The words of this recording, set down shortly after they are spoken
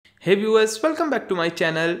Hey viewers, welcome back to my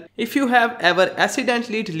channel. If you have ever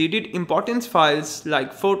accidentally deleted important files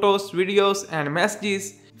like photos, videos and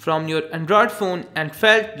messages from your Android phone and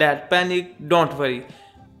felt that panic, don't worry.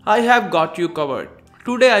 I have got you covered.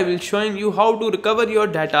 Today I will showing you how to recover your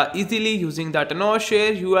data easily using the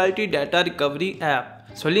Android-UltData recovery app.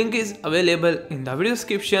 So link is available in the video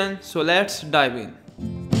description, so let's dive in.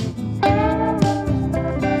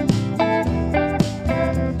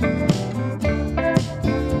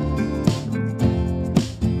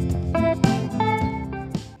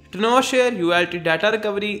 Android-UltData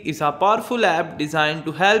Recovery is a powerful app designed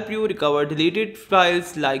to help you recover deleted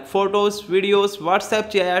files like photos, videos,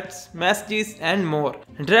 WhatsApp chats, messages and more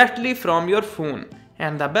directly from your phone.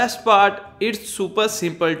 And the best part, it's super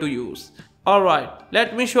simple to use. Alright,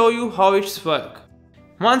 let me show you how it's work.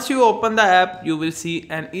 Once you open the app, you will see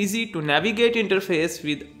an easy to navigate interface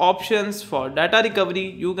with options for data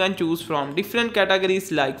recovery. You can choose from different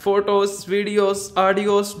categories like photos, videos,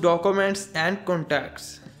 audios, documents and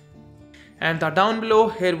contacts. And down below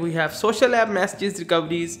here we have social app messages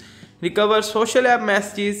recoveries. Recover social app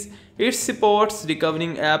messages. It supports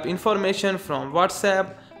recovering app information from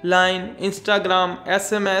WhatsApp, Line, Instagram,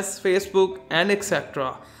 SMS, Facebook and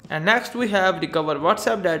etc. And next we have recover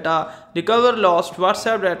WhatsApp data. Recover lost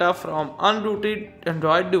WhatsApp data from unrooted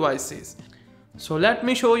Android devices. So let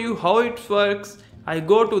me show you how it works. I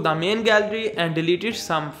go to the main gallery and deleted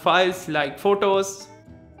some files like photos,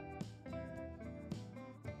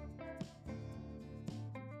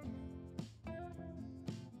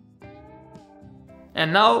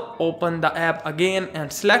 and now open the app again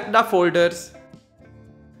and select the folders.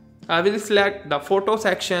 I will select the photo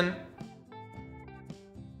section.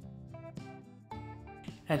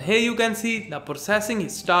 And here you can see the processing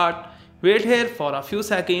is start. Wait here for a few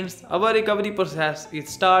seconds. Our recovery process is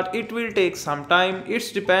start. It will take some time.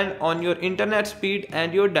 It's depend on your internet speed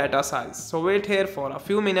and your data size. So wait here for a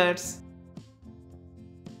few minutes.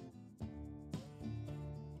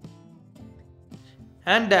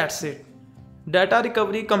 And that's it. Data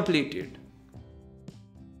recovery completed.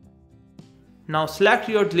 Now select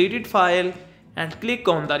your deleted file and click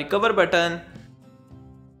on the recover button.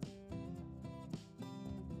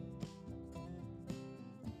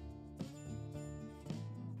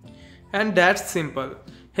 And that's simple.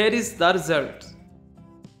 Here is the result.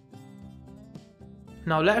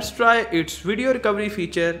 Now let's try its video recovery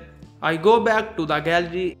feature. I go back to the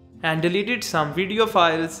gallery and deleted some video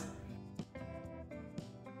files.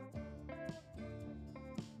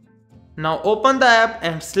 Now open the app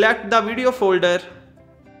and select the video folder.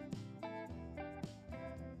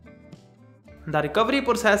 The recovery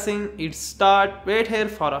processing is start. Wait here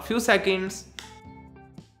for a few seconds.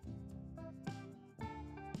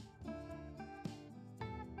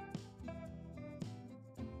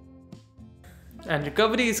 And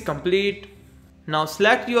recovery is complete. Now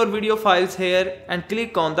select your video files here and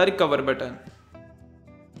click on the recover button.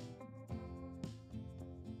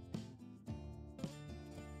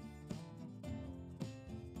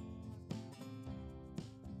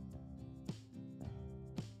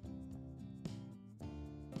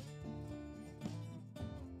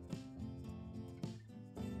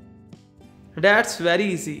 That's very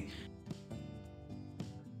easy.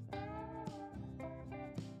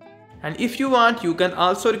 And if you want, you can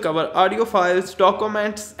also recover audio files,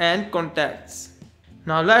 documents and contacts.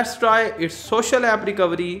 Now let's try its social app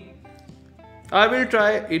recovery. I will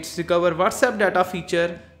try its recover WhatsApp data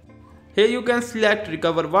feature. Here you can select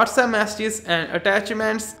recover WhatsApp messages and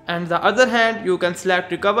attachments, and the other hand you can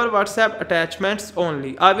select recover WhatsApp attachments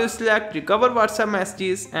only. I will select recover WhatsApp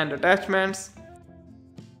messages and attachments.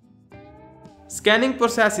 Scanning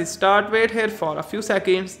process is start. Wait here for a few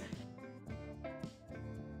seconds.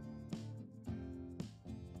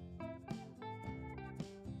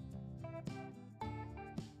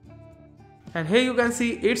 And here you can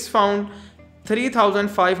see it's found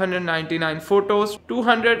 3,599 photos,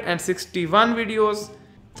 261 videos,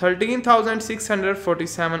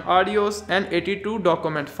 13,647 audios and 82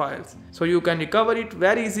 document files. So you can recover it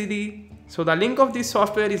very easily. So the link of this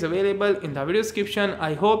software is available in the video description.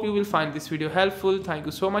 I hope you will find this video helpful. Thank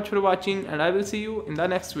you so much for watching and I will see you in the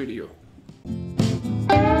next video.